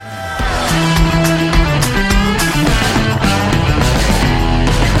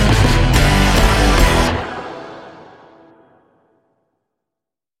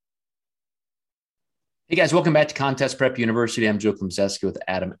Hey guys, welcome back to Contest Prep University. I'm Joe Klemczewski with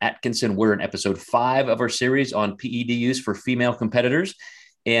Adam Atkinson. We're in episode 5 of our series on PED use for female competitors.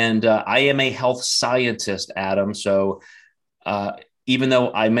 And I am a health scientist, Adam. So uh, even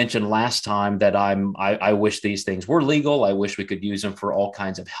though I mentioned last time that I wish these things were legal, I wish we could use them for all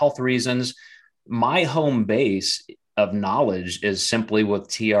kinds of health reasons. My home base of knowledge is simply with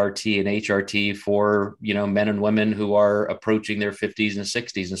TRT and HRT for men and women who are approaching their 50s and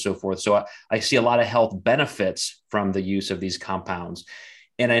 60s and so forth. So I see a lot of health benefits from the use of these compounds,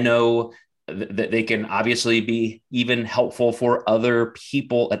 and I know that they can obviously be even helpful for other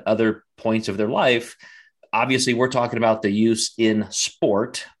people at other points of their life. Obviously, we're talking about the use in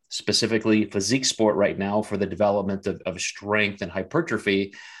sport, specifically physique sport right now, for the development of strength and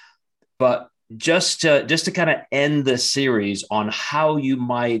hypertrophy. But just to kind of end the series on how you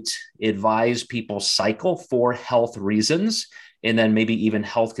might advise people cycle for health reasons, and then maybe even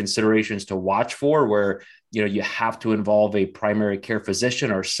health considerations to watch for, where you have to involve a primary care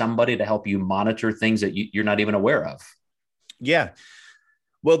physician or somebody to help you monitor things that you're not even aware of. Yeah.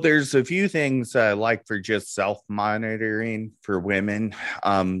 Well, there's a few things I like for just self-monitoring for women.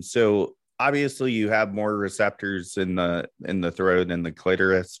 So obviously you have more receptors in the throat and the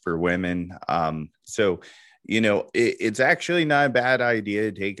clitoris for women. It's actually not a bad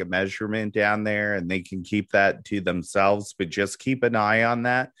idea to take a measurement down there, and they can keep that to themselves, but just keep an eye on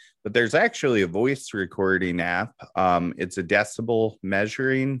that. But there's actually a voice recording app. It's a decibel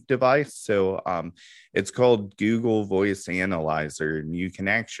measuring device. So it's called Google Voice Analyzer, and you can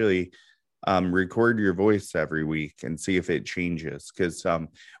actually record your voice every week and see if it changes. Because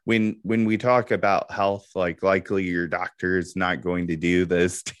when we talk about health, like likely your doctor is not going to do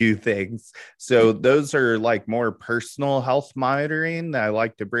those two things. So those are like more personal health monitoring that I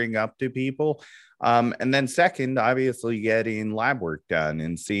like to bring up to people. And then second, obviously getting lab work done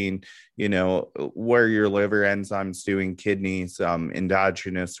and seeing, where your liver enzymes doing, kidneys,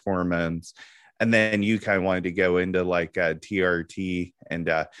 endogenous hormones. And then you kind of wanted to go into like TRT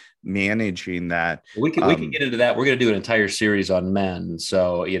and managing that. We can get into that. We're going to do an entire series on men.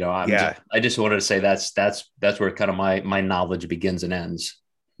 So, Yeah. I just wanted to say that's where kind of my knowledge begins and ends.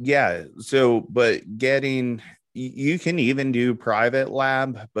 Yeah. So, but you can even do private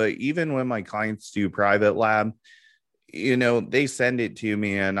lab, but even when my clients do private lab, they send it to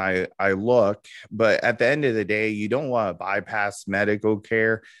me and I look, but at the end of the day, you don't want to bypass medical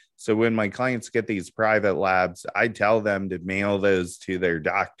care. So when my clients get these private labs, I tell them to mail those to their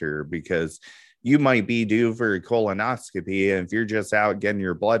doctor, because you might be due for a colonoscopy. And if you're just out getting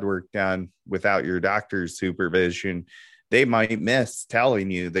your blood work done without your doctor's supervision, they might miss telling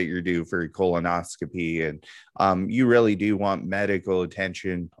you that you're due for a colonoscopy. And you really do want medical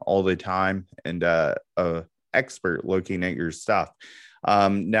attention all the time, and a expert looking at your stuff.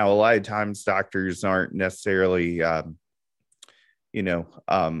 Now, a lot of times doctors aren't necessarily,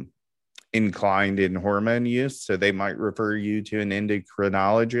 inclined in hormone use, so they might refer you to an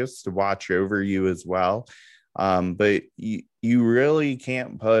endocrinologist to watch over you as well. But you really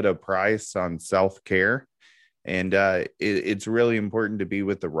can't put a price on self-care. And it's really important to be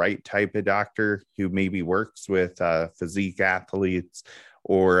with the right type of doctor who maybe works with physique athletes,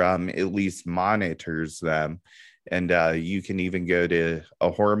 or at least monitors them. And you can even go to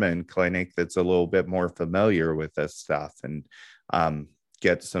a hormone clinic that's a little bit more familiar with this stuff, and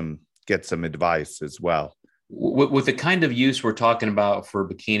get some advice as well. With the kind of use we're talking about for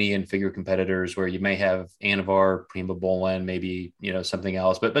bikini and figure competitors, where you may have Anavar, Primobolan, maybe something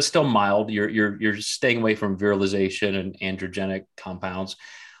else, but still mild. You're staying away from virilization and androgenic compounds.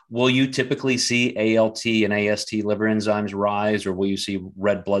 Will you typically see ALT and AST liver enzymes rise, or will you see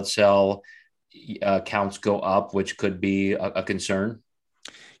red blood cell counts go up, which could be a concern?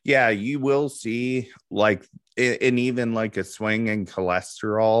 Yeah, you will see and even like a swing in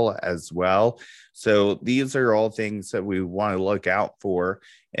cholesterol as well. So these are all things that we want to look out for.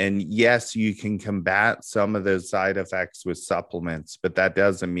 And yes, you can combat some of those side effects with supplements, but that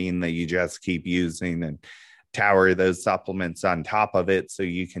doesn't mean that you just keep using and tower those supplements on top of it so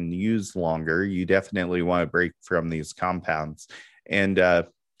you can use longer. You definitely want to break from these compounds. And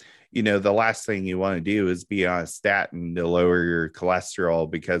the last thing you want to do is be on a statin to lower your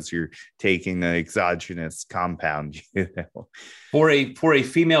cholesterol because you're taking an exogenous compound. For a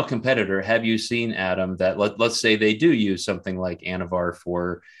female competitor, have you seen, Adam, that let's say they do use something like Anavar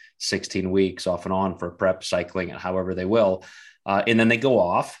for 16 weeks off and on for prep cycling, however they will, and then they go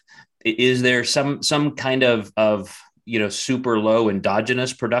off? Is there some kind of super low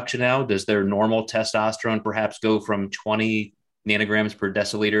endogenous production now? Does their normal testosterone perhaps go from 20 nanograms per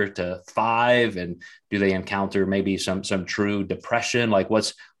deciliter to 5? And do they encounter maybe some true depression? Like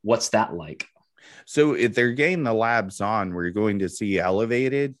what's that like? So if they're getting the labs on, we're going to see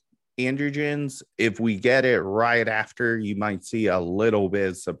elevated androgens. If we get it right after, you might see a little bit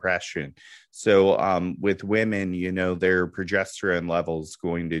of suppression. So with women, their progesterone levels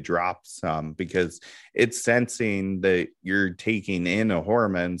going to drop some because it's sensing that you're taking in a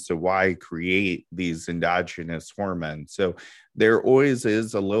hormone. So why create these endogenous hormones? So there always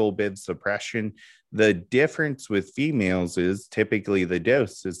is a little bit of suppression. The difference with females is typically the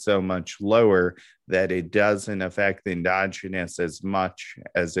dose is so much lower that it doesn't affect the endogenous as much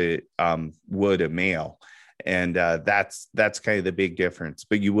as it would a male. And that's kind of the big difference.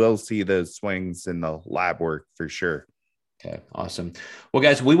 But you will see those swings in the lab work for sure. Okay, awesome. Well,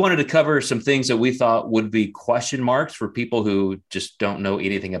 guys, we wanted to cover some things that we thought would be question marks for people who just don't know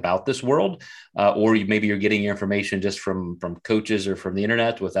anything about this world, or maybe you're getting your information just from coaches or from the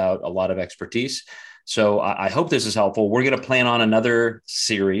internet without a lot of expertise. So I hope this is helpful. We're going to plan on another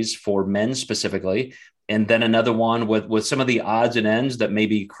series for men specifically, and then another one with some of the odds and ends that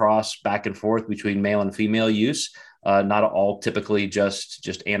maybe cross back and forth between male and female use. Not all typically just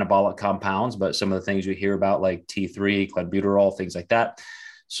anabolic compounds, but some of the things you hear about like T3, clenbuterol, things like that.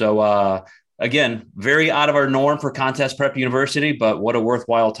 So again, very out of our norm for Contest Prep University, but what a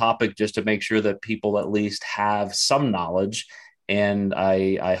worthwhile topic just to make sure that people at least have some knowledge. And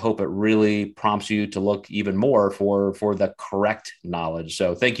I hope it really prompts you to look even more for the correct knowledge.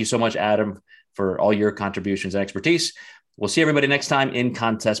 So thank you so much, Adam, for all your contributions and expertise. We'll see everybody next time in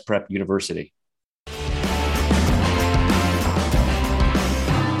Contest Prep University.